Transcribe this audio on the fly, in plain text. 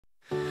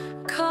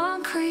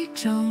Concrete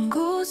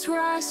jungles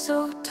rise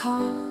so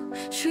tall,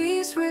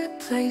 trees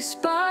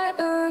replaced by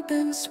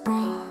urban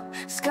sprawl.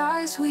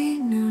 Skies we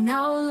knew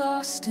now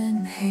lost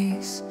in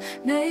haze,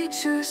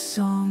 nature's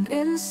song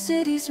in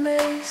cities'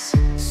 maze.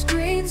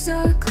 Screens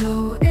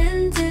aglow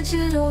in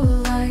digital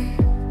light,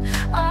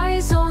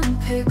 eyes on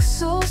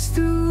pixels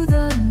through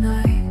the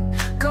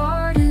night.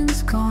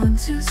 Gardens gone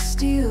to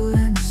steel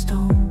and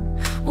stone,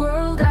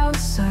 world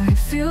outside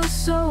feels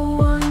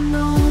so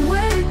unknown.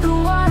 Where'd the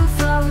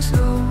wildflowers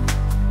go?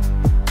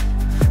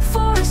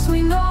 Forests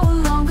we no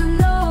longer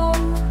know,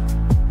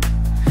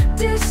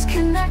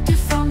 disconnected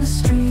from the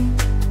stream,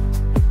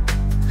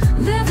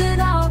 living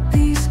out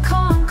these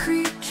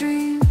concrete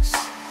dreams.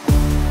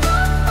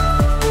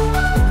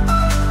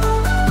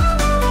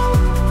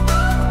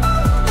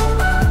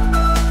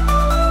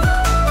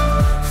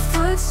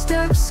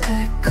 Footsteps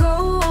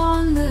echo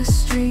on the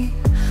street,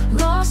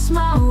 lost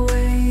my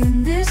way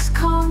in this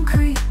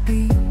concrete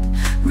beat.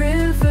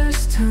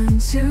 Rivers turn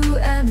to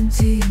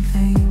empty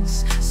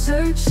veins,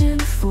 searching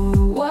for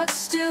what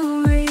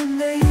still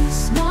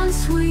remains.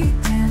 Once we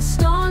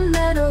danced on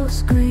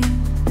meadows green,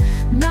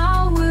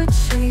 now we're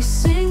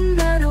chasing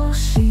metal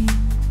sheen,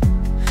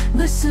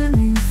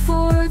 listening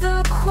for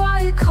the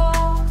quiet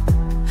call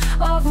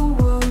of a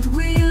world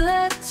we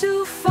let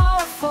too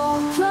far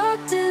fall.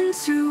 Plugged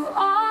into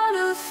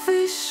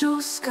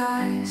artificial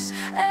skies,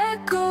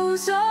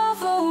 echoes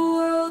of a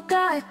world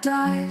that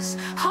dies.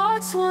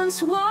 Hearts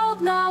once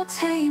wild, now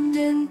tamed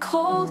and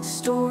cold,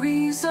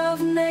 stories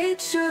of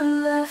nature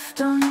left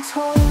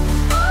untold.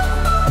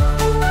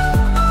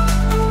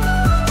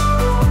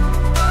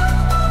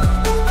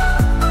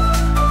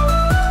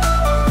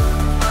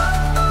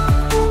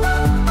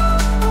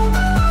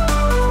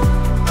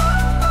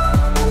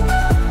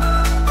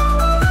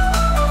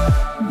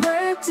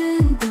 Wrapped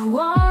in the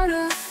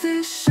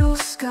artificial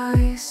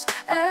skies,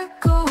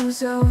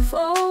 echoes of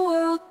a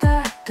world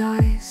that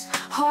dies.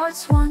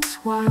 Hearts once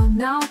wild,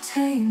 now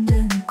tamed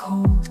and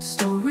cold,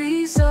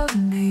 stories of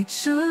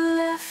nature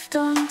left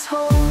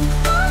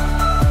untold.